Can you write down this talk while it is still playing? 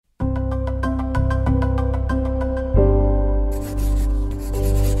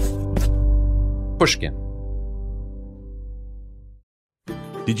Pushkin.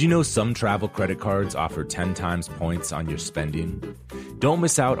 Did you know some travel credit cards offer 10 times points on your spending? Don't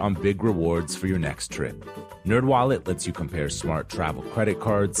miss out on big rewards for your next trip. NerdWallet lets you compare smart travel credit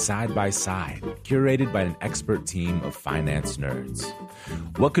cards side by side, curated by an expert team of finance nerds.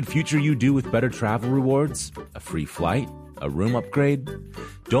 What could future you do with better travel rewards? A free flight? A room upgrade?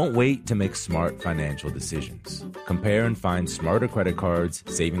 Don't wait to make smart financial decisions. Compare and find smarter credit cards,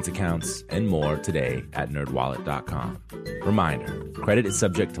 savings accounts, and more today at nerdwallet.com. Reminder, credit is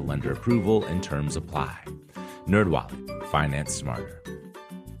subject to lender approval and terms apply. NerdWallet, finance smarter.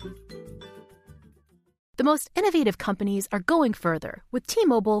 The most innovative companies are going further with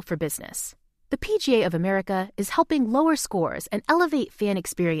T-Mobile for Business. The PGA of America is helping lower scores and elevate fan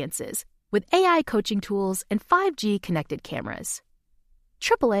experiences with AI coaching tools and 5G connected cameras.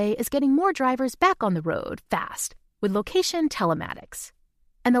 AAA is getting more drivers back on the road fast with location telematics.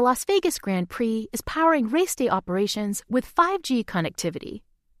 And the Las Vegas Grand Prix is powering race day operations with 5G connectivity,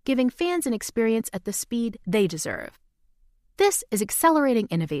 giving fans an experience at the speed they deserve. This is accelerating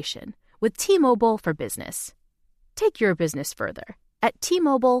innovation with T-Mobile for Business. Take your business further at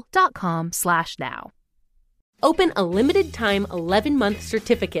T-Mobile.com/now. Open a limited-time 11-month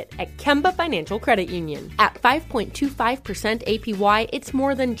certificate at Kemba Financial Credit Union. At 5.25% APY, it's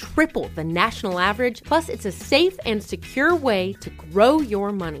more than triple the national average, plus it's a safe and secure way to grow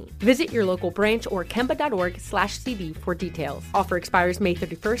your money. Visit your local branch or kemba.org/cb for details. Offer expires May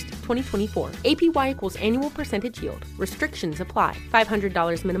 31st, 2024. APY equals annual percentage yield. Restrictions apply.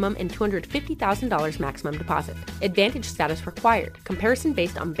 $500 minimum and $250,000 maximum deposit. Advantage status required. Comparison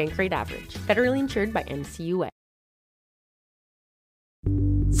based on bank rate average. Federally insured by NCUA.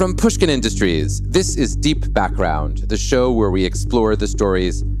 From Pushkin Industries, this is Deep Background, the show where we explore the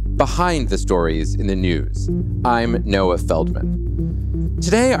stories behind the stories in the news. I'm Noah Feldman.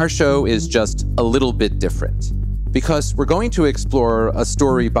 Today, our show is just a little bit different because we're going to explore a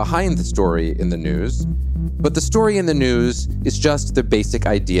story behind the story in the news, but the story in the news is just the basic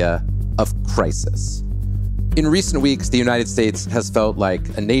idea of crisis. In recent weeks, the United States has felt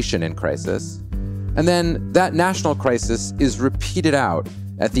like a nation in crisis, and then that national crisis is repeated out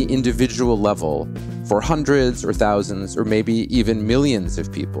at the individual level for hundreds or thousands or maybe even millions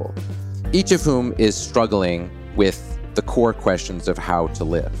of people, each of whom is struggling with the core questions of how to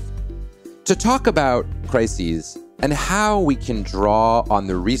live. To talk about crises and how we can draw on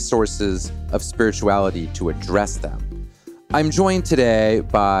the resources of spirituality to address them, I'm joined today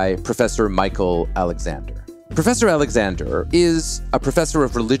by Professor Michael Alexander. Professor Alexander is a professor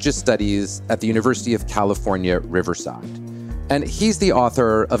of religious studies at the University of California, Riverside. And he's the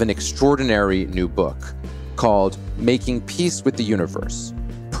author of an extraordinary new book called Making Peace with the Universe,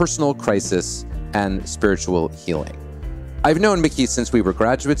 Personal Crisis and Spiritual Healing. I've known Mickey since we were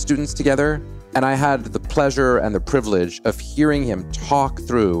graduate students together, and I had the pleasure and the privilege of hearing him talk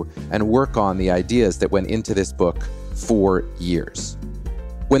through and work on the ideas that went into this book for years.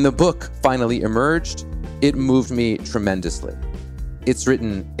 When the book finally emerged, it moved me tremendously. It's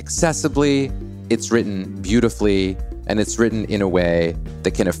written accessibly, it's written beautifully, and it's written in a way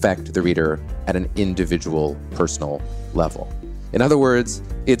that can affect the reader at an individual, personal level. In other words,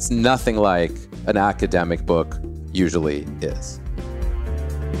 it's nothing like an academic book usually is.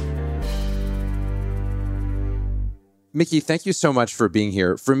 Mickey, thank you so much for being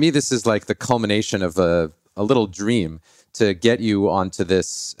here. For me, this is like the culmination of a little dream to get you onto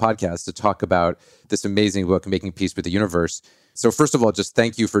this podcast to talk about this amazing book, Making Peace with the Universe. So first of all, just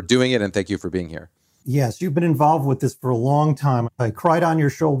thank you for doing it and thank you for being here. Yes, you've been involved with this for a long time. I cried on your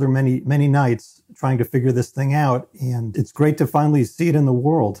shoulder many nights trying to figure this thing out, and it's great to finally see it in the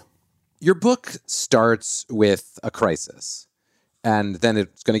world. Your book starts with a crisis, and then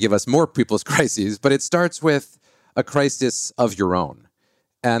it's going to give us more people's crises, but it starts with a crisis of your own.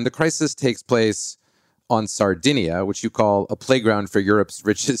 And the crisis takes place on Sardinia, which you call a playground for Europe's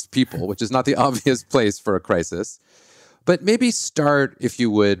richest people, which is not the obvious place for a crisis. But maybe start, if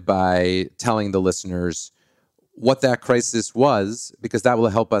you would, by telling the listeners what that crisis was, because that will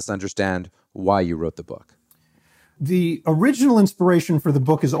help us understand why you wrote the book. The original inspiration for the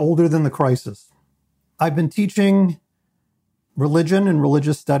book is older than the crisis. I've been teaching religion and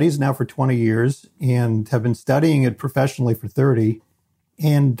religious studies now for 20 years and have been studying it professionally for 30.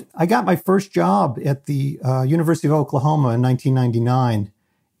 And I got my first job at the University of Oklahoma in 1999,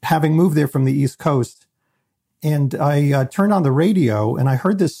 having moved there from the East Coast. And I turned on the radio and I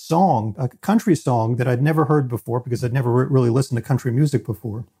heard this song, a country song that I'd never heard before because I'd never really listened to country music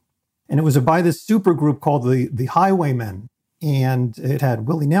before. And it was by this super group called the Highwaymen. And it had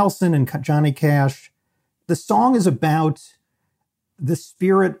Willie Nelson and Johnny Cash. The song is about the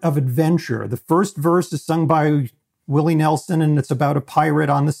spirit of adventure. The first verse is sung by Willie Nelson, and it's about a pirate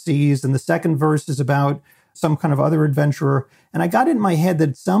on the seas. And the second verse is about some kind of other adventurer. And I got in my head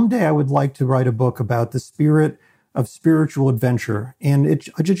that someday I would like to write a book about the spirit of spiritual adventure. And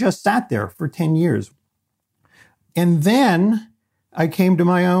I just sat there for 10 years. And then I came to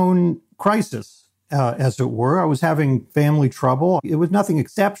my own crisis, as it were. I was having family trouble. It was nothing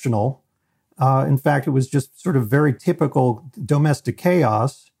exceptional. In fact, it was just sort of very typical domestic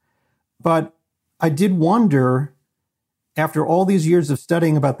chaos. But I did wonder, after all these years of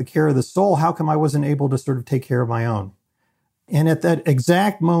studying about the care of the soul, how come I wasn't able to sort of take care of my own? And at that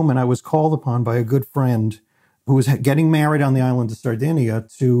exact moment, I was called upon by a good friend who was getting married on the island of Sardinia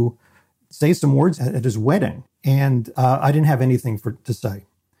to say some words at his wedding. And I didn't have anything to say.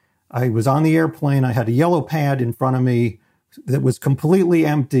 I was on the airplane. I had a yellow pad in front of me that was completely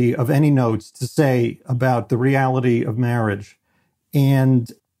empty of any notes to say about the reality of marriage.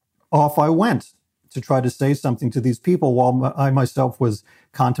 And off I went to try to say something to these people while I myself was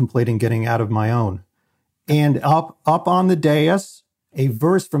contemplating getting out of my own. And up on the dais, a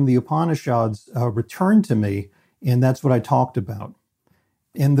verse from the Upanishads returned to me, and that's what I talked about.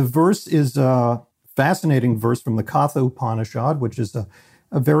 And the verse is a fascinating verse from the Katha Upanishad, which is a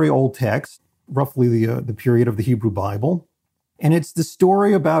very old text, roughly the period of the Hebrew Bible. And it's the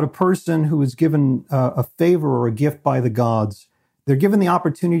story about a person who is given a favor or a gift by the gods. They're given the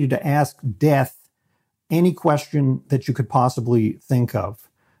opportunity to ask death any question that you could possibly think of.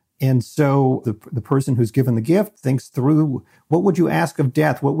 And so the person who's given the gift thinks through, what would you ask of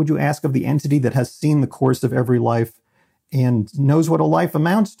death? What would you ask of the entity that has seen the course of every life and knows what a life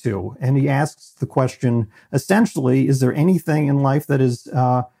amounts to? And he asks the question, essentially, is there anything in life that is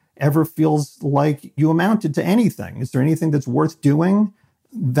ever feels like you amounted to anything? Is there anything that's worth doing?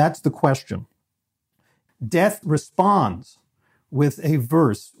 That's the question. Death responds with a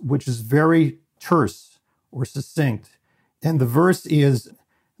verse which is very terse or succinct. And the verse is,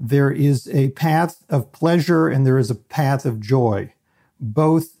 there is a path of pleasure and there is a path of joy.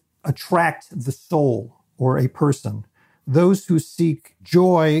 Both attract the soul or a person. Those who seek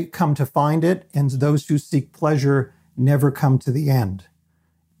joy come to find it, and those who seek pleasure never come to the end.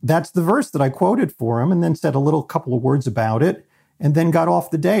 That's the verse that I quoted for him, and then said a couple of words about it, and then got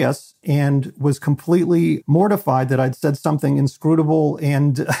off the dais and was completely mortified that I'd said something inscrutable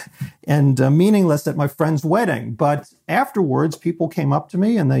and meaningless at my friend's wedding. But afterwards, people came up to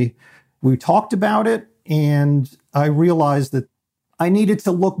me and we talked about it, and I realized that I needed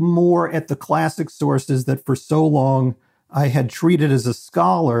to look more at the classic sources that for so long I had treated as a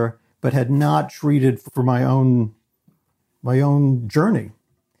scholar, but had not treated for my own journey,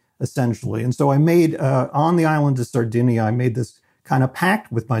 essentially. And so I made, on the island of Sardinia, I made this kind of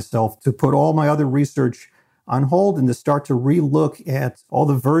pact with myself to put all my other research on hold and to start to relook at all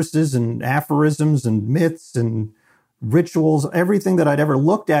the verses and aphorisms and myths and rituals, everything that I'd ever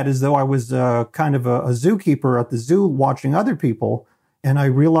looked at as though I was kind of a zookeeper at the zoo watching other people. And I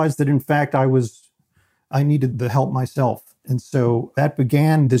realized that, in fact, I needed the help myself. And so that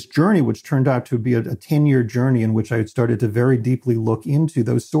began this journey, which turned out to be a 10-year journey in which I started to very deeply look into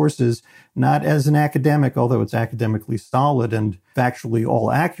those sources, not as an academic, although it's academically solid and factually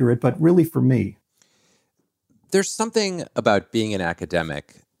all accurate, but really for me. There's something about being an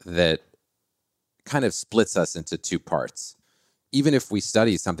academic that kind of splits us into two parts. Even if we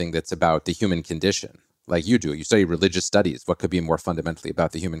study something that's about the human condition, like you do, you study religious studies, what could be more fundamentally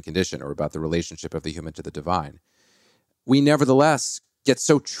about the human condition or about the relationship of the human to the divine? We nevertheless get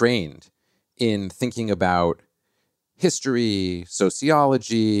so trained in thinking about history,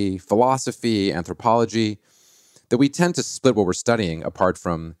 sociology, philosophy, anthropology, that we tend to split what we're studying apart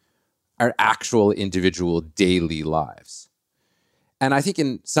from our actual individual daily lives. And I think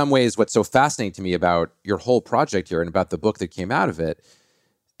in some ways what's so fascinating to me about your whole project here and about the book that came out of it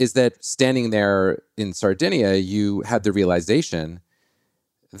is that standing there in Sardinia, you had the realization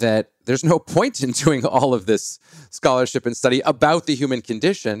that there's no point in doing all of this scholarship and study about the human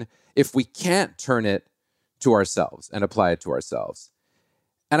condition if we can't turn it to ourselves and apply it to ourselves.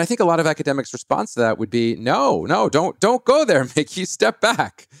 And I think a lot of academics' response to that would be, no, don't go there, Mickey, step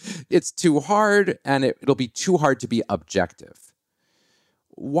back. It's too hard, and it'll be too hard to be objective.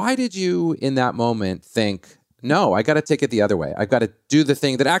 Why did you, in that moment, think, no, I got to take it the other way. I've got to do the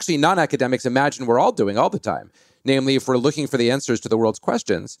thing that actually non-academics imagine we're all doing all the time. Namely, if we're looking for the answers to the world's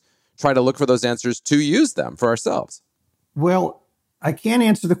questions, try to look for those answers to use them for ourselves. Well, I can't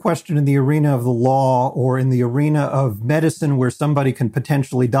answer the question in the arena of the law or in the arena of medicine where somebody can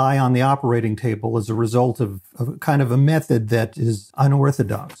potentially die on the operating table as a result of kind of a method that is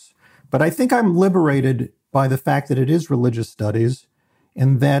unorthodox. But I think I'm liberated by the fact that it is religious studies.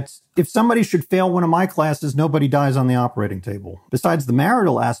 And that if somebody should fail one of my classes, nobody dies on the operating table. Besides the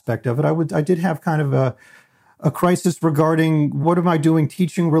marital aspect of it, I did have kind of a crisis regarding what am I doing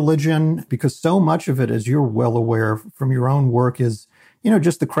teaching religion? Because so much of it, as you're well aware from your own work, is,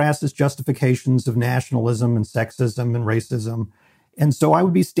 just the crassest justifications of nationalism and sexism and racism. And so I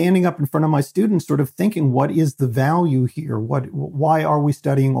would be standing up in front of my students sort of thinking, what is the value here? Why are we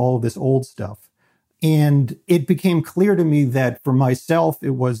studying all of this old stuff? And it became clear to me that for myself,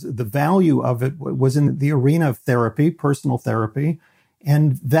 it was the value of it was in the arena of therapy, personal therapy.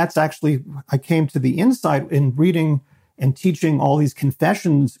 And that's actually, I came to the insight in reading and teaching all these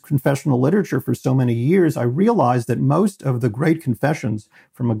confessional literature for so many years. I realized that most of the great confessions,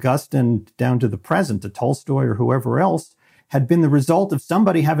 from Augustine down to the present, to Tolstoy or whoever else, had been the result of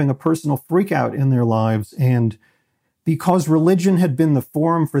somebody having a personal freak out in their lives. And because religion had been the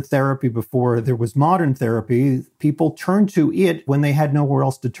forum for therapy before there was modern therapy, people turned to it when they had nowhere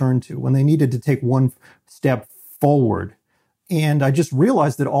else to turn to, when they needed to take one step forward. And I just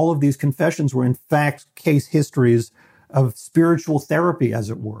realized that all of these confessions were in fact case histories of spiritual therapy, as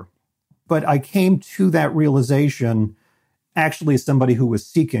it were. But I came to that realization actually as somebody who was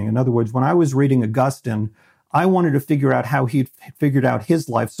seeking. In other words, when I was reading Augustine, I wanted to figure out how he'd figured out his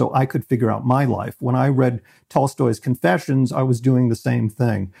life so I could figure out my life. When I read Tolstoy's Confessions, I was doing the same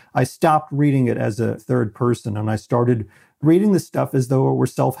thing. I stopped reading it as a third person, and I started reading the stuff as though it were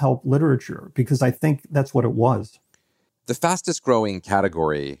self-help literature, because I think that's what it was. The fastest growing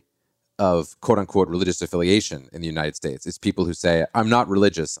category of quote-unquote religious affiliation in the United States is people who say, I'm not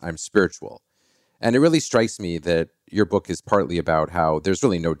religious, I'm spiritual. And it really strikes me that your book is partly about how there's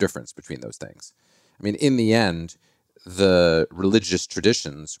really no difference between those things. I mean, in the end, the religious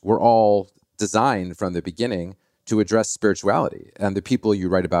traditions were all designed from the beginning to address spirituality. And the people you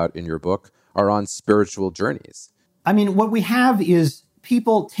write about in your book are on spiritual journeys. I mean, what we have is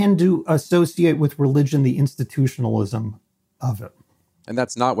people tend to associate with religion the institutionalism of it. And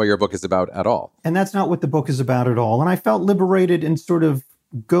that's not what your book is about at all. And that's not what the book is about at all. And I felt liberated in sort of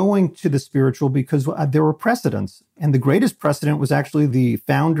going to the spiritual because there were precedents. And the greatest precedent was actually the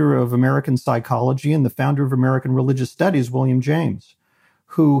founder of American psychology and the founder of American religious studies, William James,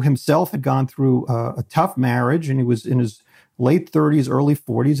 who himself had gone through a tough marriage, and he was in his late 30s, early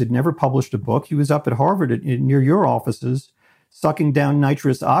 40s, had never published a book. He was up at Harvard near your offices, sucking down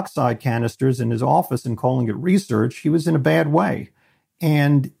nitrous oxide canisters in his office and calling it research. He was in a bad way.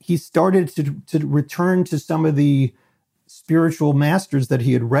 And he started to return to some of the spiritual masters that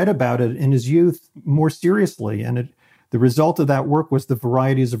he had read about it in his youth more seriously. And the result of that work was the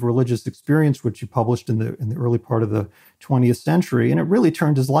Varieties of Religious Experience, which he published in the early part of the 20th century. And it really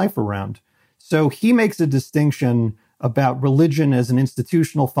turned his life around. So he makes a distinction about religion as an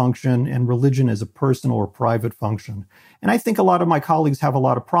institutional function and religion as a personal or private function. And I think a lot of my colleagues have a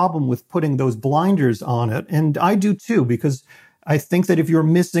lot of problem with putting those blinders on it. And I do too, because I think that if you're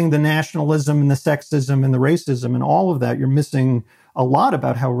missing the nationalism and the sexism and the racism and all of that, you're missing a lot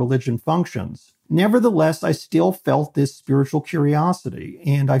about how religion functions. Nevertheless, I still felt this spiritual curiosity.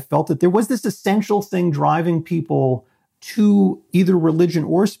 And I felt that there was this essential thing driving people to either religion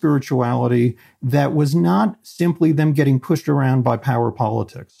or spirituality that was not simply them getting pushed around by power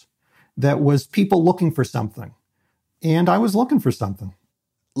politics. That was people looking for something. And I was looking for something.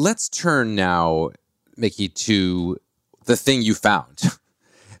 Let's turn now, Mickey, to the thing you found.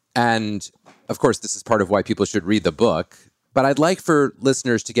 And of course, this is part of why people should read the book. But I'd like for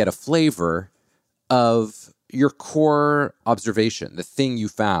listeners to get a flavor of your core observation, the thing you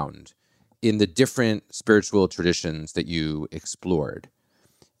found in the different spiritual traditions that you explored,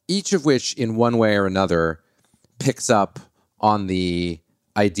 each of which in one way or another picks up on the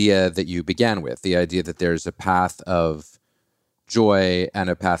idea that you began with, the idea that there's a path of joy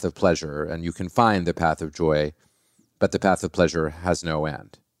and a path of pleasure, and you can find the path of joy, but the path of pleasure has no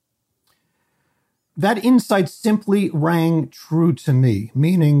end. That insight simply rang true to me,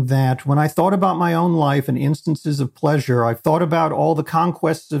 meaning that when I thought about my own life and instances of pleasure, I thought about all the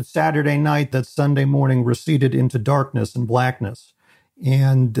conquests of Saturday night that Sunday morning receded into darkness and blackness.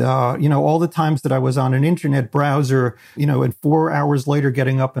 And, all the times that I was on an internet browser, and 4 hours later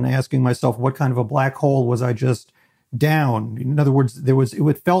getting up and asking myself, what kind of a black hole was I just down? In other words,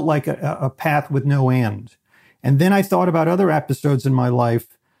 it felt like a path with no end. And then I thought about other episodes in my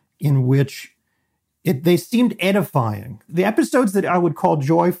life in which they seemed edifying. The episodes that I would call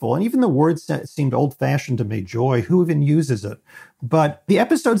joyful, and even the word seemed old-fashioned to me, joy, who even uses it? But the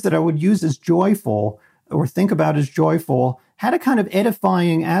episodes that I would use as joyful or think about as joyful had a kind of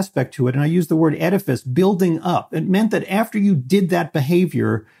edifying aspect to it. And I use the word edifice, building up. It meant that after you did that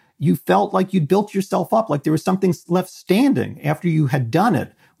behavior, you felt like you'd built yourself up, like there was something left standing after you had done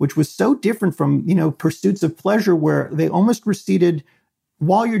it, which was so different from, pursuits of pleasure where they almost receded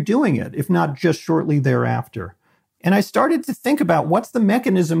while you're doing it, if not just shortly thereafter. And I started to think about what's the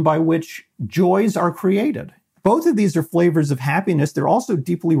mechanism by which joys are created. Both of these are flavors of happiness. They're also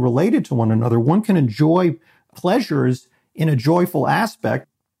deeply related to one another. One can enjoy pleasures in a joyful aspect,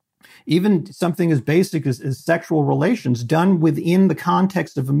 even something as basic as sexual relations done within the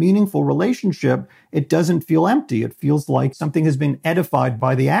context of a meaningful relationship. It doesn't feel empty. It feels like something has been edified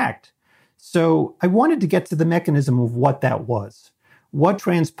by the act. So I wanted to get to the mechanism of what that was. What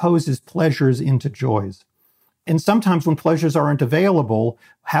transposes pleasures into joys? And sometimes when pleasures aren't available,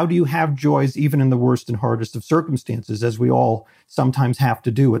 how do you have joys even in the worst and hardest of circumstances, as we all sometimes have to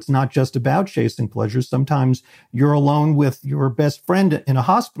do? It's not just about chasing pleasures. Sometimes you're alone with your best friend in a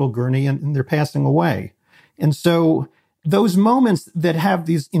hospital gurney and they're passing away. And so those moments that have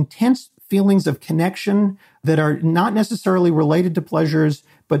these intense feelings of connection that are not necessarily related to pleasures,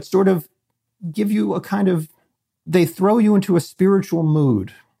 but sort of give you they throw you into a spiritual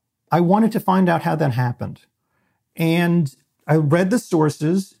mood. I wanted to find out how that happened. And I read the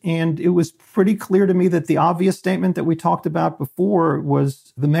sources, and it was pretty clear to me that the obvious statement that we talked about before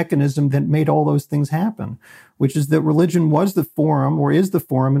was the mechanism that made all those things happen, which is that religion was the forum, or is the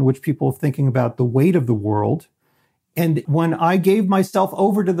forum, in which people are thinking about the weight of the world. And when I gave myself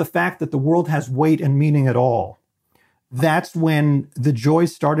over to the fact that the world has weight and meaning at all, that's when the joy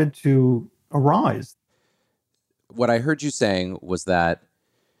started to arise. What I heard you saying was that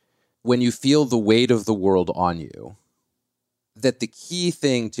when you feel the weight of the world on you, that the key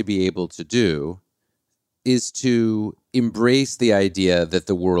thing to be able to do is to embrace the idea that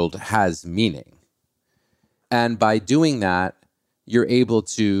the world has meaning. And by doing that, you're able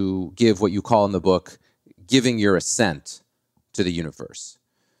to give what you call in the book, giving your assent to the universe.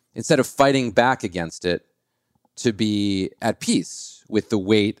 Instead of fighting back against it, to be at peace with the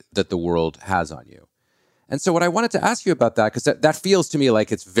weight that the world has on you. And so what I wanted to ask you about that, because that feels to me like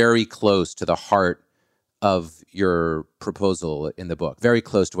it's very close to the heart of your proposal in the book, very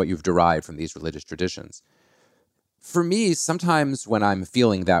close to what you've derived from these religious traditions. For me, sometimes when I'm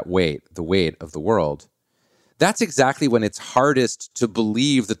feeling that weight, the weight of the world, that's exactly when it's hardest to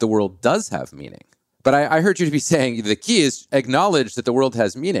believe that the world does have meaning. But I heard you to be saying the key is acknowledge that the world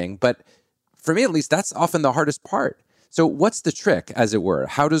has meaning. But for me, at least, that's often the hardest part. So what's the trick, as it were?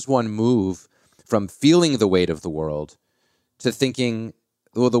 How does one move from feeling the weight of the world to thinking,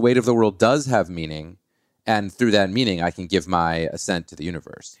 well, the weight of the world does have meaning, and through that meaning, I can give my assent to the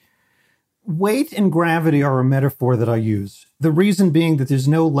universe? Weight and gravity are a metaphor that I use. The reason being that there's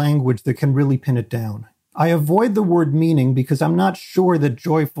no language that can really pin it down. I avoid the word meaning because I'm not sure that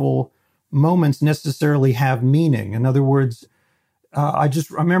joyful moments necessarily have meaning. In other words, I just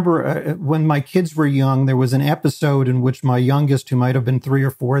remember when my kids were young, there was an episode in which my youngest, who might have been 3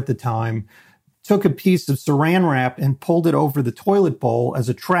 or 4 at the time, took a piece of saran wrap and pulled it over the toilet bowl as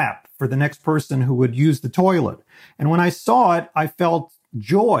a trap for the next person who would use the toilet. And when I saw it, I felt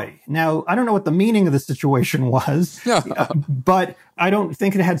joy. Now, I don't know what the meaning of the situation was, but I don't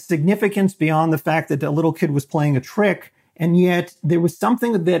think it had significance beyond the fact that a little kid was playing a trick. And yet there was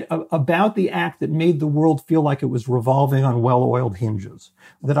something that about the act that made the world feel like it was revolving on well-oiled hinges,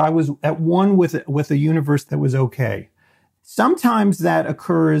 that I was at one with a universe that was okay. Sometimes that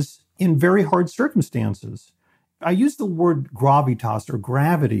occurs in very hard circumstances. I use the word gravitas or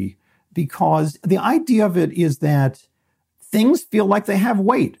gravity because the idea of it is that things feel like they have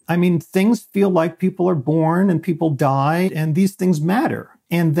weight. I mean, things feel like people are born and people die and these things matter.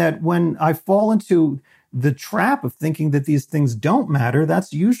 And that when I fall into the trap of thinking that these things don't matter,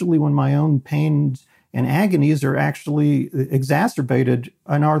 that's usually when my own pains and agonies are actually exacerbated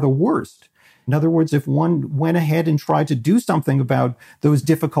and are the worst. In other words, if one went ahead and tried to do something about those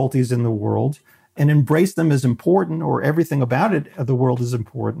difficulties in the world and embrace them as important, or everything about it, the world is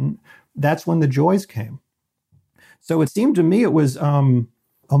important, that's when the joys came. So it seemed to me it was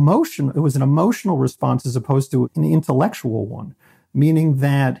emotion. It was an emotional response as opposed to an intellectual one, meaning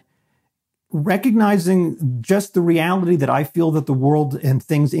that recognizing just the reality that I feel that the world and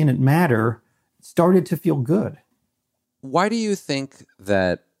things in it matter started to feel good. Why do you think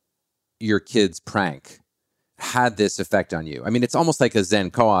that your kid's prank had this effect on you? I mean, it's almost like a Zen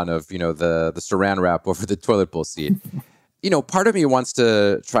koan of, the saran wrap over the toilet bowl seat. Part of me wants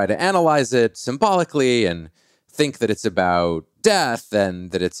to try to analyze it symbolically and think that it's about death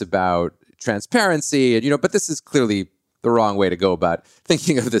and that it's about transparency. And, but this is clearly the wrong way to go about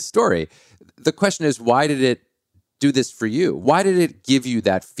thinking of this story. The question is, why did it do this for you? Why did it give you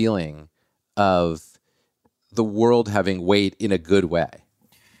that feeling of the world having weight in a good way?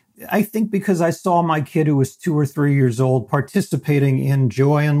 I think because I saw my kid who was 2 or 3 years old participating in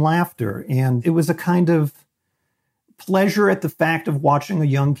joy and laughter. And it was a kind of pleasure at the fact of watching a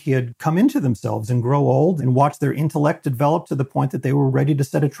young kid come into themselves and grow old and watch their intellect develop to the point that they were ready to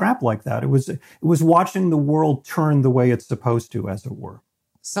set a trap like that. It was watching the world turn the way it's supposed to, as it were.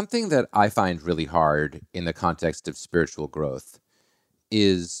 Something that I find really hard in the context of spiritual growth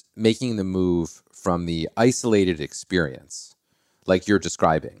is making the move from the isolated experience, like you're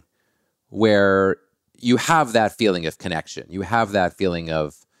describing, where you have that feeling of connection. You have that feeling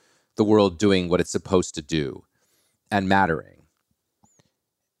of the world doing what it's supposed to do and mattering.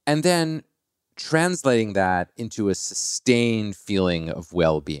 And then translating that into a sustained feeling of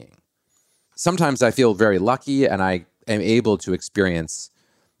well-being. Sometimes I feel very lucky and I am able to experience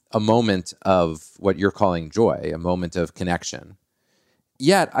a moment of what you're calling joy, a moment of connection.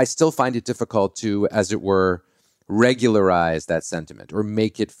 Yet I still find it difficult to, as it were, regularize that sentiment or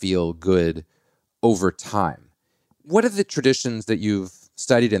make it feel good over time. What are the traditions that you've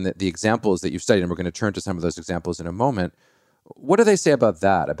studied and the examples that you've studied, and we're going to turn to some of those examples in a moment. What do they say about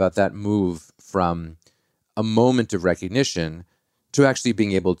that move from a moment of recognition to actually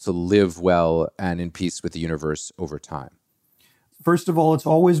being able to live well and in peace with the universe over time? First of all, it's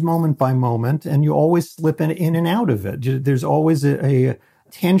always moment by moment, and you always slip in and out of it. There's always a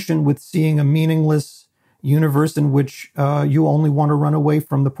tension with seeing a meaningless universe in which you only want to run away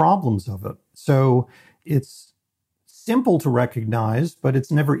from the problems of it. So it's simple to recognize, but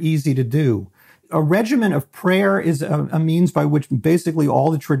it's never easy to do. A regimen of prayer is a means by which basically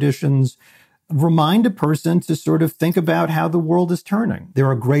all the traditions remind a person to sort of think about how the world is turning. There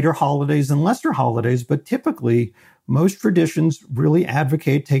are greater holidays and lesser holidays, but typically most traditions really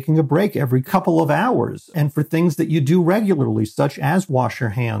advocate taking a break every couple of hours, and for things that you do regularly, such as wash your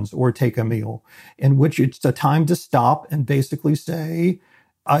hands or take a meal, in which it's a time to stop and basically say,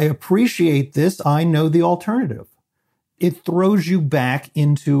 I appreciate this, I know the alternative. It throws you back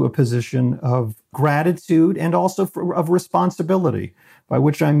into a position of gratitude and also of responsibility, by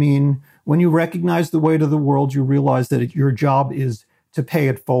which I mean, when you recognize the weight of the world, you realize that your job is to pay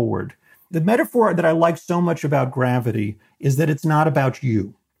it forward. The metaphor that I like so much about gravity is that it's not about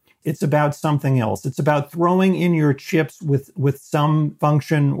you. It's about something else. It's about throwing in your chips with some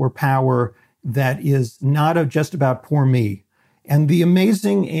function or power that is not just about poor me. And the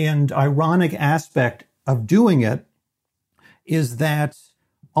amazing and ironic aspect of doing it is that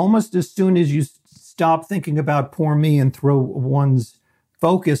almost as soon as you stop thinking about poor me and throw one's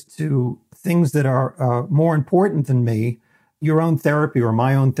focus to things that are more important than me, your own therapy or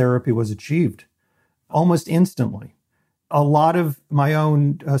my own therapy was achieved almost instantly. A lot of my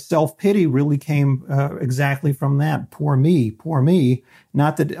own self-pity really came exactly from that. Poor me, poor me.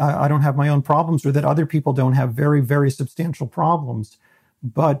 Not that I don't have my own problems or that other people don't have very, very substantial problems,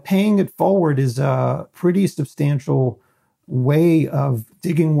 but paying it forward is a pretty substantial way of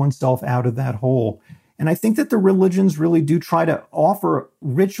digging oneself out of that hole. And I think that the religions really do try to offer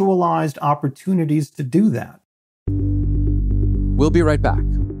ritualized opportunities to do that. We'll be right back.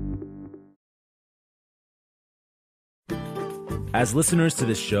 As listeners to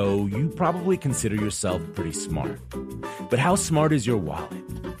this show, you probably consider yourself pretty smart. But how smart is your wallet?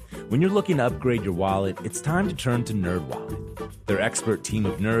 When you're looking to upgrade your wallet, it's time to turn to NerdWallet. Their expert team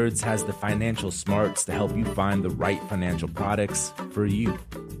of nerds has the financial smarts to help you find the right financial products for you.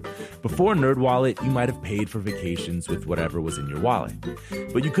 Before NerdWallet, you might have paid for vacations with whatever was in your wallet.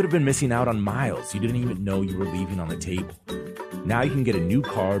 But you could have been missing out on miles you didn't even know you were leaving on the table. Now you can get a new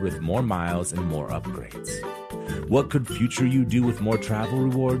card with more miles and more upgrades. What could future you do with more travel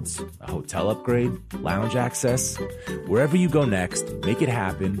rewards? A hotel upgrade? Lounge access? Wherever you go next, make it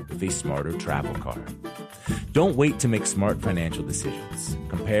happen with a smarter travel card. Don't wait to make smart financial decisions.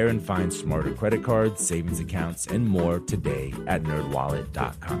 Compare and find smarter credit cards, savings accounts, and more today at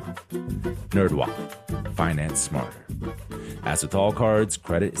nerdwallet.com. NerdWallet. Finance smarter. As with all cards,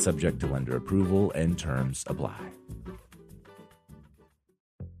 credit is subject to lender approval and terms apply.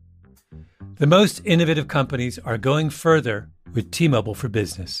 The most innovative companies are going further with T-Mobile for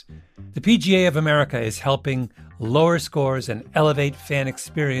Business. The PGA of America is helping lower scores and elevate fan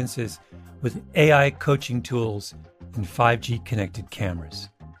experiences with AI coaching tools and 5G connected cameras.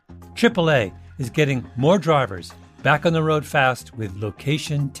 AAA is getting more drivers back on the road fast with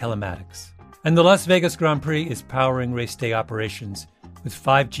location telematics. And the Las Vegas Grand Prix is powering race day operations with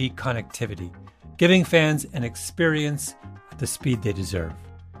 5G connectivity, giving fans an experience at the speed they deserve.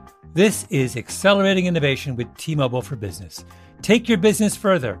 This is accelerating innovation with T-Mobile for Business. Take your business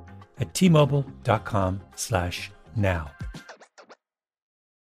further at T-Mobile.com/now.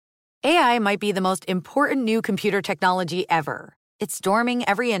 AI might be the most important new computer technology ever. It's storming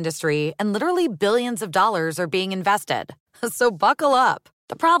every industry, and literally billions of dollars are being invested. So buckle up.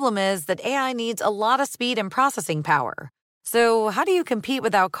 The problem is that AI needs a lot of speed and processing power. So how do you compete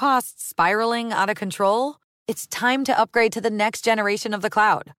without costs spiraling out of control? It's time to upgrade to the next generation of the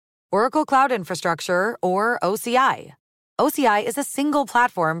cloud. Oracle Cloud Infrastructure, or OCI. OCI is a single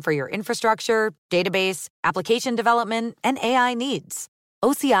platform for your infrastructure, database, application development, and AI needs.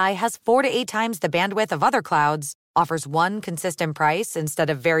 OCI has 4 to 8 times the bandwidth of other clouds, offers one consistent price instead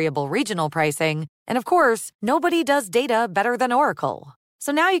of variable regional pricing, and of course, nobody does data better than Oracle.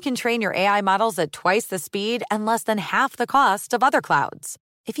 So now you can train your AI models at twice the speed and less than half the cost of other clouds.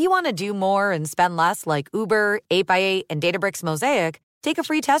 If you want to do more and spend less like Uber, 8x8, and Databricks Mosaic, take a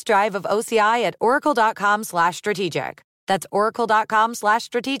free test drive of OCI at oracle.com/strategic. That's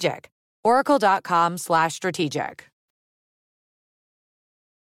oracle.com/strategic. Oracle.com/strategic.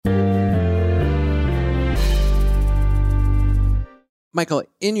 Michael,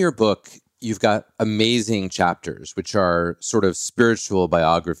 in your book, you've got amazing chapters, which are sort of spiritual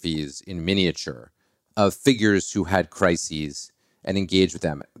biographies in miniature of figures who had crises and engaged with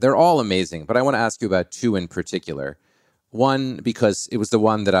them. They're all amazing, but I want to ask you about 2 in particular. One, because it was the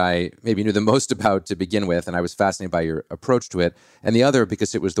one that I maybe knew the most about to begin with, and I was fascinated by your approach to it. And the other,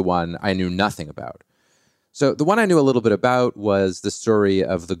 because it was the one I knew nothing about. So the one I knew a little bit about was the story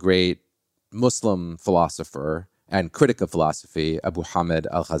of the great Muslim philosopher and critic of philosophy, Abu Hamid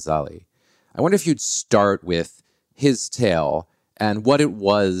al-Ghazali. I wonder if you'd start with his tale and what it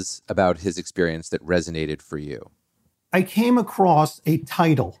was about his experience that resonated for you. I came across a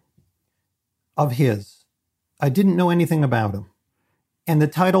title of his. I didn't know anything about him. And the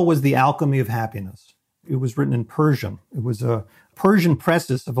title was The Alchemy of Happiness. It was written in Persian. It was a Persian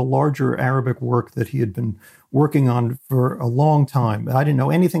preface of a larger Arabic work that he had been working on for a long time. I didn't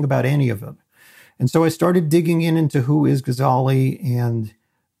know anything about any of it. And so I started digging into who is Ghazali and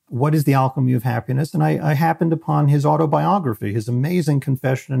what is the alchemy of happiness. And I happened upon his autobiography, his amazing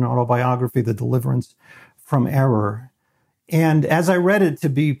confession and autobiography, The Deliverance from Error. And as I read it, to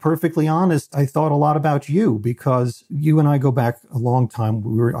be perfectly honest, I thought a lot about you, because you and I go back a long time.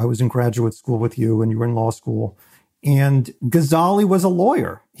 I was in graduate school with you and you were in law school. And Ghazali was a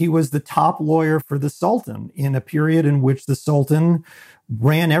lawyer. He was the top lawyer for the Sultan in a period in which the Sultan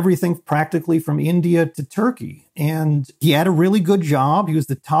ran everything practically from India to Turkey. And he had a really good job. He was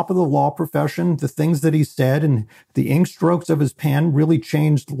the top of the law profession. The things that he said and the ink strokes of his pen really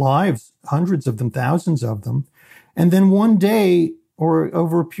changed lives, hundreds of them, thousands of them. And then one day, or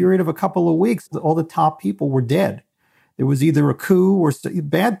over a period of a couple of weeks, all the top people were dead. There was either a coup or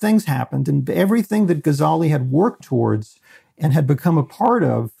bad things happened, and everything that Ghazali had worked towards and had become a part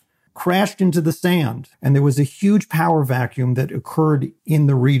of crashed into the sand. And there was a huge power vacuum that occurred in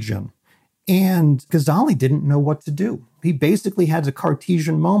the region. And Ghazali didn't know what to do. He basically had a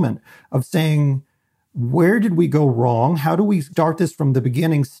Cartesian moment of saying, where did we go wrong? How do we start this from the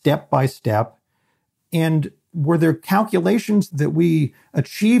beginning, step by step? And were there calculations that we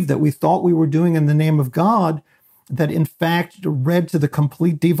achieved that we thought we were doing in the name of God that in fact led to the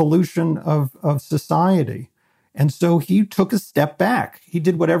complete devolution of society? And so he took a step back. He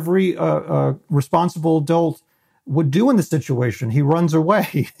did what every responsible adult would do in the situation. He runs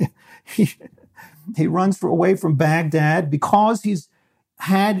away. he runs away from Baghdad because he's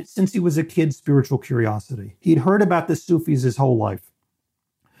had, since he was a kid, spiritual curiosity. He'd heard about the Sufis his whole life.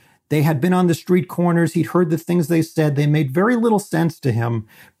 They had been on the street corners. He'd heard the things they said. They made very little sense to him,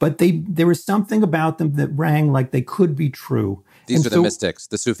 but there was something about them that rang like they could be true. These are the mystics.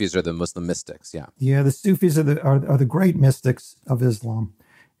 The Sufis are the Muslim mystics, yeah. Yeah, the Sufis are the great mystics of Islam.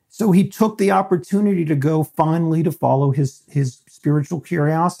 So he took the opportunity to go finally to follow his spiritual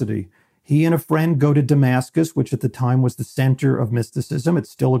curiosity. He and a friend go to Damascus, which at the time was the center of mysticism.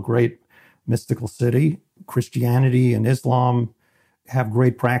 It's still a great mystical city. Christianity and Islam have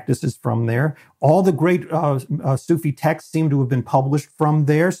great practices from there. All the great Sufi texts seem to have been published from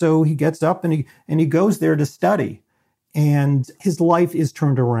there. So he gets up and he goes there to study. And his life is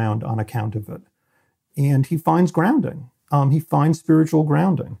turned around on account of it. And he finds grounding. He finds spiritual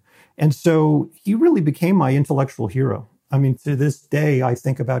grounding. And so he really became my intellectual hero. I mean, to this day, I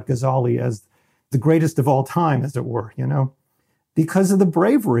think about Ghazali as the greatest of all time, as it were, because of the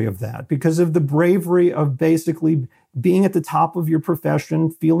bravery of that, because of the bravery of basically being at the top of your profession,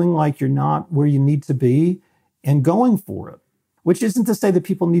 feeling like you're not where you need to be, and going for it. Which isn't to say that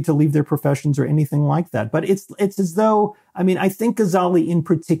people need to leave their professions or anything like that. But it's as though, I think Ghazali in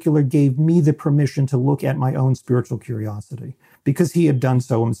particular gave me the permission to look at my own spiritual curiosity, because he had done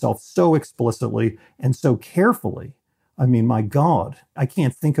so himself so explicitly and so carefully. My God, I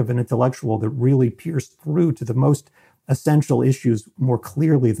can't think of an intellectual that really pierced through to the most essential issues more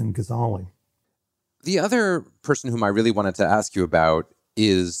clearly than Ghazali. The other person whom I really wanted to ask you about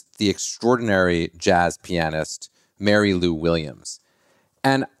is the extraordinary jazz pianist, Mary Lou Williams.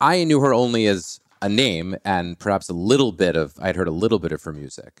 And I knew her only as a name and perhaps I'd heard a little bit of her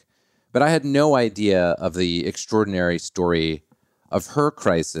music. But I had no idea of the extraordinary story of her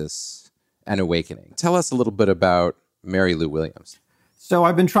crisis and awakening. Tell us a little bit about Mary Lou Williams. So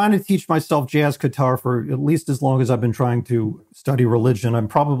I've been trying to teach myself jazz guitar for at least as long as I've been trying to study religion. I'm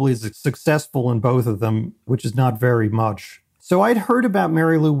probably successful in both of them, which is not very much. So I'd heard about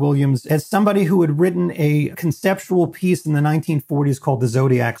Mary Lou Williams as somebody who had written a conceptual piece in the 1940s called the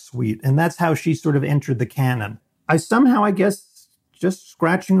Zodiac Suite, and that's how she sort of entered the canon. I somehow, I guess, just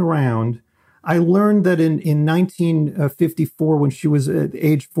scratching around, I learned that in 1954, when she was at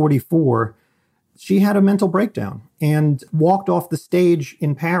age 44, she had a mental breakdown and walked off the stage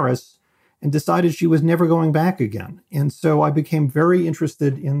in Paris and decided she was never going back again. And so I became very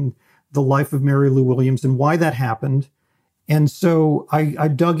interested in the life of Mary Lou Williams and why that happened. And so I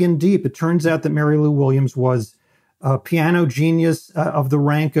dug in deep. It turns out that Mary Lou Williams was a piano genius of the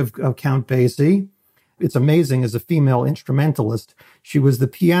rank of Count Basie. It's amazing as a female instrumentalist. She was the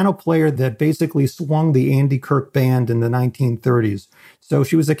piano player that basically swung the Andy Kirk Band in the 1930s. So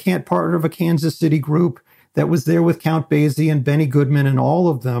she was part of a Kansas City group that was there with Count Basie and Benny Goodman and all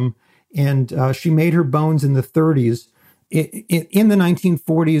of them. And she made her bones in the 30s. In the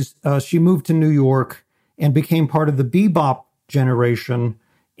 1940s, she moved to New York and became part of the bebop generation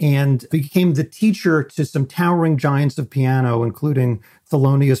and became the teacher to some towering giants of piano, including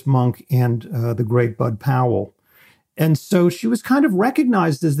Thelonious Monk and the great Bud Powell. And so she was kind of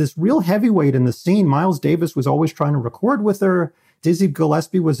recognized as this real heavyweight in the scene. Miles Davis was always trying to record with her. Dizzy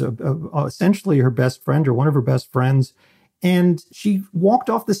Gillespie was essentially her best friend or one of her best friends. And she walked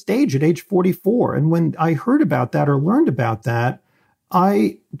off the stage at age 44. And when I heard about that or learned about that,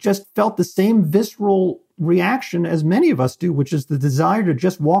 I just felt the same visceral reaction as many of us do, which is the desire to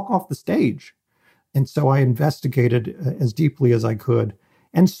just walk off the stage. And so I investigated as deeply as I could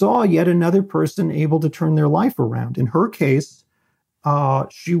and saw yet another person able to turn their life around. In her case,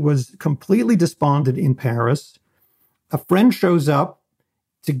 she was completely despondent in Paris. A friend shows up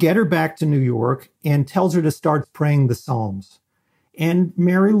to get her back to New York and tells her to start praying the Psalms. And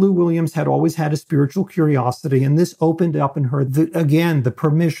Mary Lou Williams had always had a spiritual curiosity, and this opened up in her, the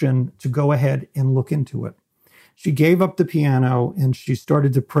permission to go ahead and look into it. She gave up the piano, and she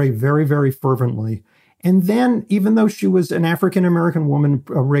started to pray very, very fervently. And then, even though she was an African-American woman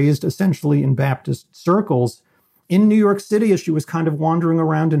raised essentially in Baptist circles, in New York City, as she was kind of wandering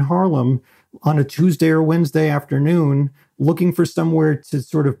around in Harlem on a Tuesday or Wednesday afternoon, looking for somewhere to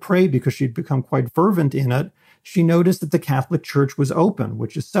sort of pray because she'd become quite fervent in it, she noticed that the Catholic Church was open,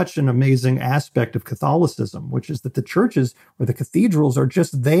 which is such an amazing aspect of Catholicism, which is that the churches or the cathedrals are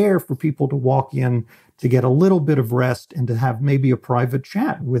just there for people to walk in to get a little bit of rest and to have maybe a private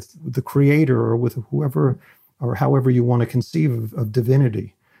chat with the Creator or with whoever or however you want to conceive of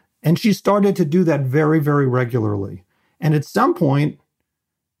divinity. And she started to do that very, very regularly. And at some point,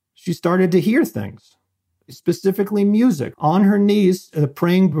 she started to hear things, specifically music. On her knees,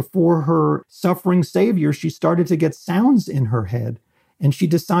 praying before her suffering Savior, she started to get sounds in her head. And she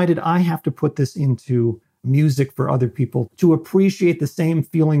decided, I have to put this into music for other people to appreciate the same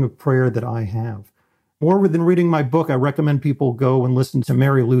feeling of prayer that I have. More than reading my book, I recommend people go and listen to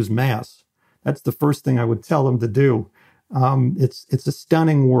Mary Lou's Mass. That's the first thing I would tell them to do. It's a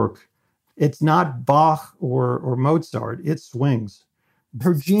stunning work. It's not Bach or Mozart, it swings.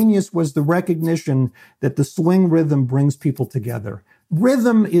 Her genius was the recognition that the swing rhythm brings people together.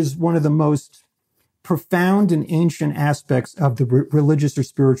 Rhythm is one of the most profound and ancient aspects of the religious or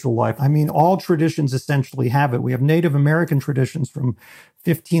spiritual life. I mean, all traditions essentially have it. We have Native American traditions from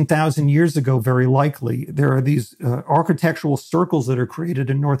 15,000 years ago, very likely. There are these architectural circles that are created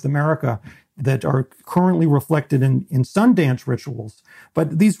in North America that are currently reflected in Sundance rituals.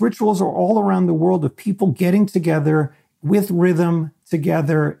 But these rituals are all around the world of people getting together with rhythm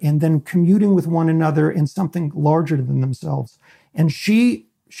together and then communing with one another in something larger than themselves. And she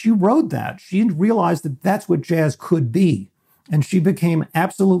wrote that. She realized that that's what jazz could be. And she became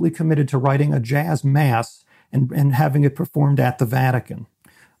absolutely committed to writing a jazz mass and having it performed at the Vatican.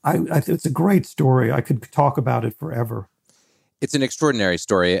 It's a great story. I could talk about it forever. It's an extraordinary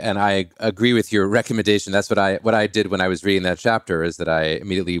story, and I agree with your recommendation. That's what I did when I was reading that chapter, is that I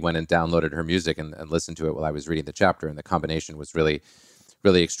immediately went and downloaded her music and listened to it while I was reading the chapter, and the combination was really,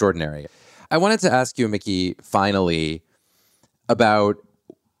 really extraordinary. I wanted to ask you, Mickey, finally, about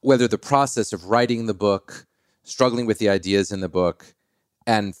whether the process of writing the book, struggling with the ideas in the book,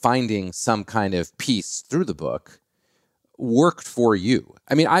 and finding some kind of peace through the book worked for you?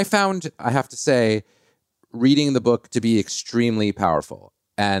 I mean, I found, I have to say, reading the book to be extremely powerful.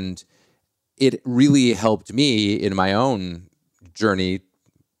 And it really helped me in my own journey,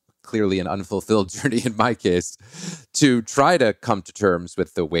 clearly an unfulfilled journey in my case, to try to come to terms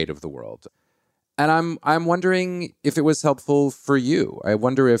with the weight of the world. And I'm wondering if it was helpful for you. I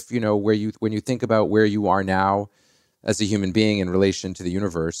wonder if, when you think about where you are now as a human being in relation to the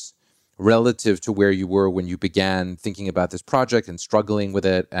universe, relative to where you were when you began thinking about this project and struggling with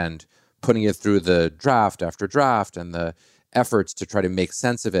it and putting it through the draft after draft and the efforts to try to make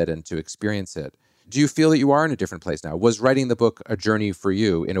sense of it and to experience it. Do you feel that you are in a different place now? Was writing the book a journey for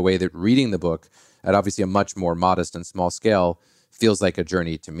you in a way that reading the book at obviously a much more modest and small scale feels like a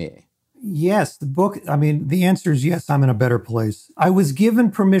journey to me? Yes, the answer is yes, I'm in a better place. I was given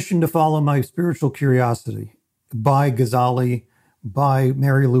permission to follow my spiritual curiosity by Ghazali, by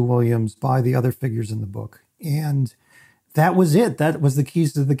Mary Lou Williams, by the other figures in the book. And that was it. That was the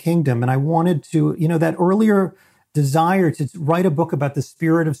keys to the kingdom. And I wanted to, that earlier desire to write a book about the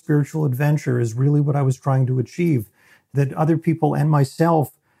spirit of spiritual adventure is really what I was trying to achieve, that other people and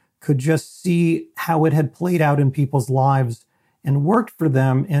myself could just see how it had played out in people's lives and worked for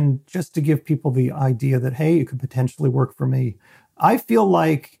them, and just to give people the idea that, hey, it could potentially work for me. I feel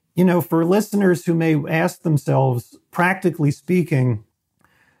like, for listeners who may ask themselves, practically speaking,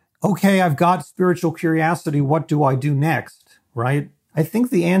 okay, I've got spiritual curiosity, what do I do next, right? I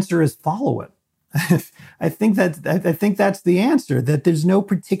think the answer is follow it. I think that's the answer, that there's no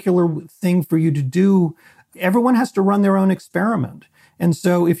particular thing for you to do. Everyone has to run their own experiment. And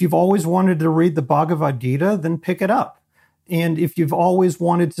so if you've always wanted to read the Bhagavad Gita, then pick it up. And if you've always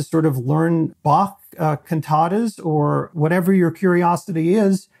wanted to sort of learn Bach cantatas or whatever your curiosity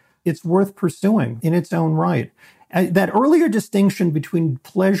is, it's worth pursuing in its own right. That earlier distinction between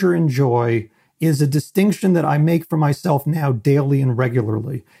pleasure and joy is a distinction that I make for myself now daily and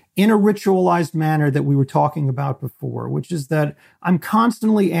regularly in a ritualized manner that we were talking about before, which is that I'm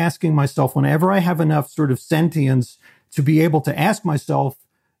constantly asking myself, whenever I have enough sort of sentience to be able to ask myself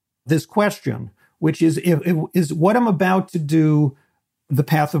this question, which is what I'm about to do the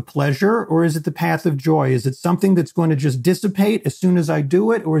path of pleasure, or is it the path of joy? Is it something that's going to just dissipate as soon as I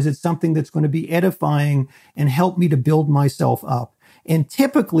do it, or is it something that's going to be edifying and help me to build myself up? And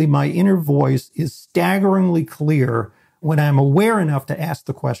typically my inner voice is staggeringly clear when I'm aware enough to ask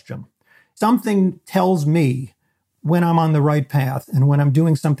the question. Something tells me when I'm on the right path and when I'm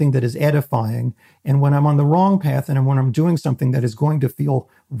doing something that is edifying, and when I'm on the wrong path and when I'm doing something that is going to feel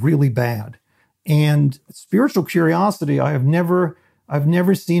really bad. And spiritual curiosity, I've never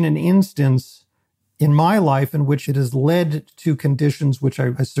seen an instance in my life in which it has led to conditions which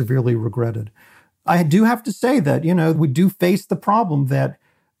I severely regretted. I do have to say that, we do face the problem that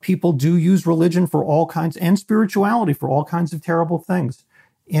people do use religion for all kinds, and spirituality for all kinds of terrible things.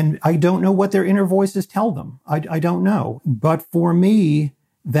 And I don't know what their inner voices tell them. I don't know. But for me,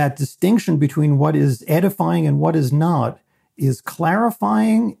 that distinction between what is edifying and what is not is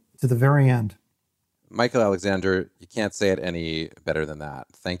clarifying to the very end. Michael Alexander, you can't say it any better than that.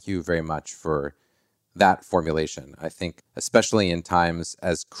 Thank you very much for that formulation. I think, especially in times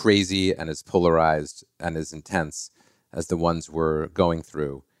as crazy and as polarized and as intense as the ones we're going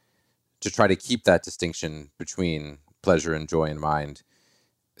through, to try to keep that distinction between pleasure and joy in mind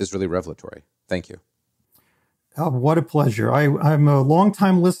is really revelatory. Thank you. Oh, what a pleasure. I'm a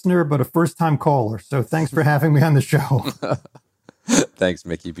long-time listener, but a first-time caller. So thanks for having me on the show. Thanks,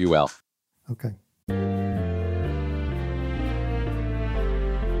 Mickey. Be well. Okay.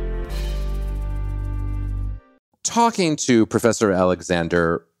 Talking to Professor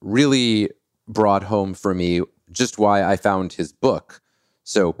Alexander really brought home for me just why I found his book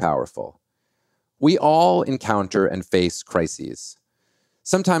so powerful. We all encounter and face crises.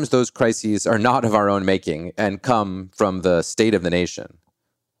 Sometimes those crises are not of our own making and come from the state of the nation,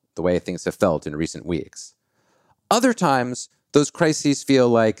 the way things have felt in recent weeks. Other times, those crises feel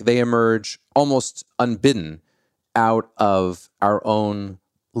like they emerge almost unbidden out of our own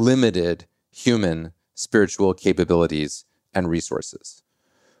limited human spiritual capabilities and resources.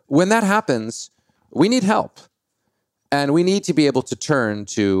 When that happens, we need help. And we need to be able to turn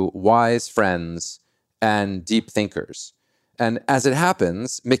to wise friends and deep thinkers. And as it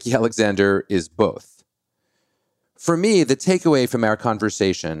happens, Mickey Alexander is both. For me, the takeaway from our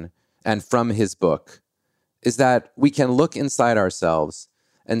conversation and from his book is that we can look inside ourselves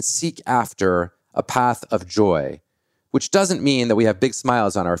and seek after a path of joy, which doesn't mean that we have big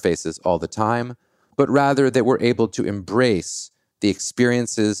smiles on our faces all the time, but rather that we're able to embrace the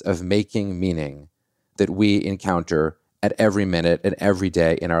experiences of making meaning that we encounter at every minute and every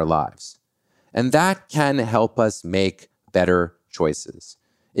day in our lives. And that can help us make better choices.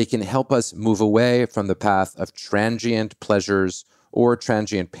 It can help us move away from the path of transient pleasures or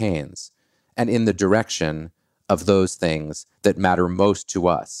transient pains and in the direction of those things that matter most to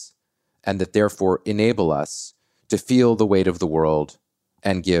us and that therefore enable us to feel the weight of the world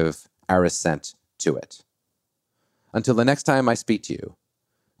and give our assent to it. Until the next time I speak to you,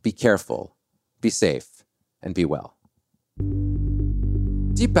 be careful, be safe, and be well.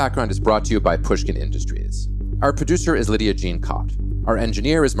 Deep Background is brought to you by Pushkin Industries. Our producer is Lydia Jean Cott. Our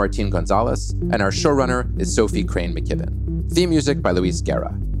engineer is Martin Gonzalez, and our showrunner is Sophie Crane McKibben. Theme music by Luis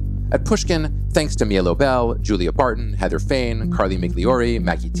Guerra. At Pushkin, thanks to Mia Lobel, Julia Barton, Heather Fain, Carly Migliori,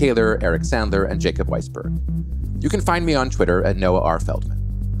 Maggie Taylor, Eric Sandler, and Jacob Weisberg. You can find me on Twitter at Noah R. Feldman.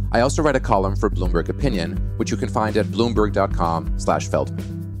 I also write a column for Bloomberg Opinion, which you can find at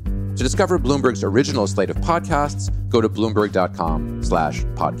bloomberg.com/Feldman. To discover Bloomberg's original slate of podcasts, go to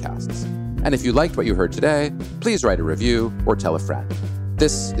bloomberg.com/podcasts. And if you liked what you heard today, please write a review or tell a friend.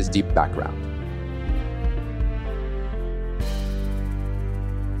 This is Deep Background.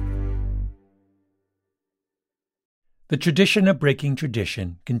 The tradition of breaking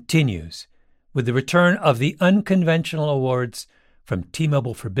tradition continues with the return of the Unconventional Awards from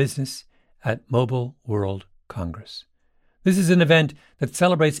T-Mobile for Business at Mobile World Congress. This is an event that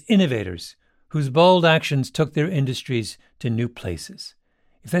celebrates innovators whose bold actions took their industries to new places.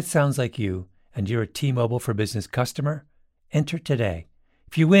 If that sounds like you and you're a T-Mobile for Business customer, enter today.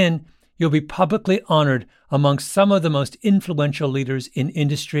 If you win, you'll be publicly honored amongst some of the most influential leaders in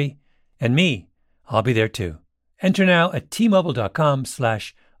industry. And me, I'll be there too. Enter now at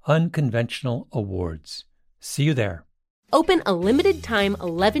tmobile.com/unconventional awards. See you there. Open a limited-time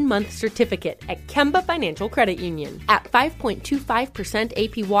 11-month certificate at Kemba Financial Credit Union. At 5.25%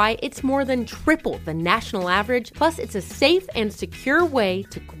 APY, it's more than triple the national average, plus it's a safe and secure way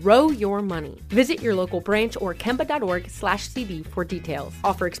to grow your money. Visit your local branch or kemba.org/cb for details.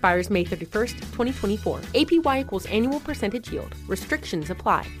 Offer expires May 31st, 2024. APY equals annual percentage yield. Restrictions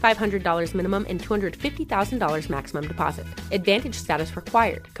apply. $500 minimum and $250,000 maximum deposit. Advantage status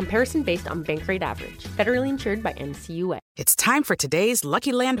required. Comparison based on bank rate average. Federally insured by NCUA. It's time for today's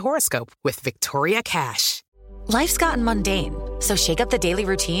Lucky Land horoscope with Victoria Cash. Life's gotten mundane, so shake up the daily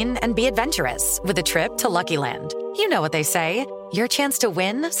routine and be adventurous with a trip to Lucky Land. You know what they say, your chance to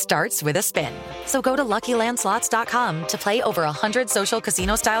win starts with a spin. So go to LuckyLandSlots.com to play over 100 social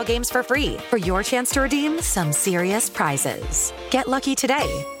casino-style games for free for your chance to redeem some serious prizes. Get lucky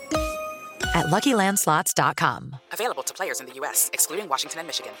today at LuckyLandSlots.com. Available to players in the U.S., excluding Washington and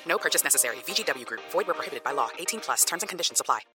Michigan. No purchase necessary. VGW Group. Void where prohibited by law. 18+. Terms and conditions apply.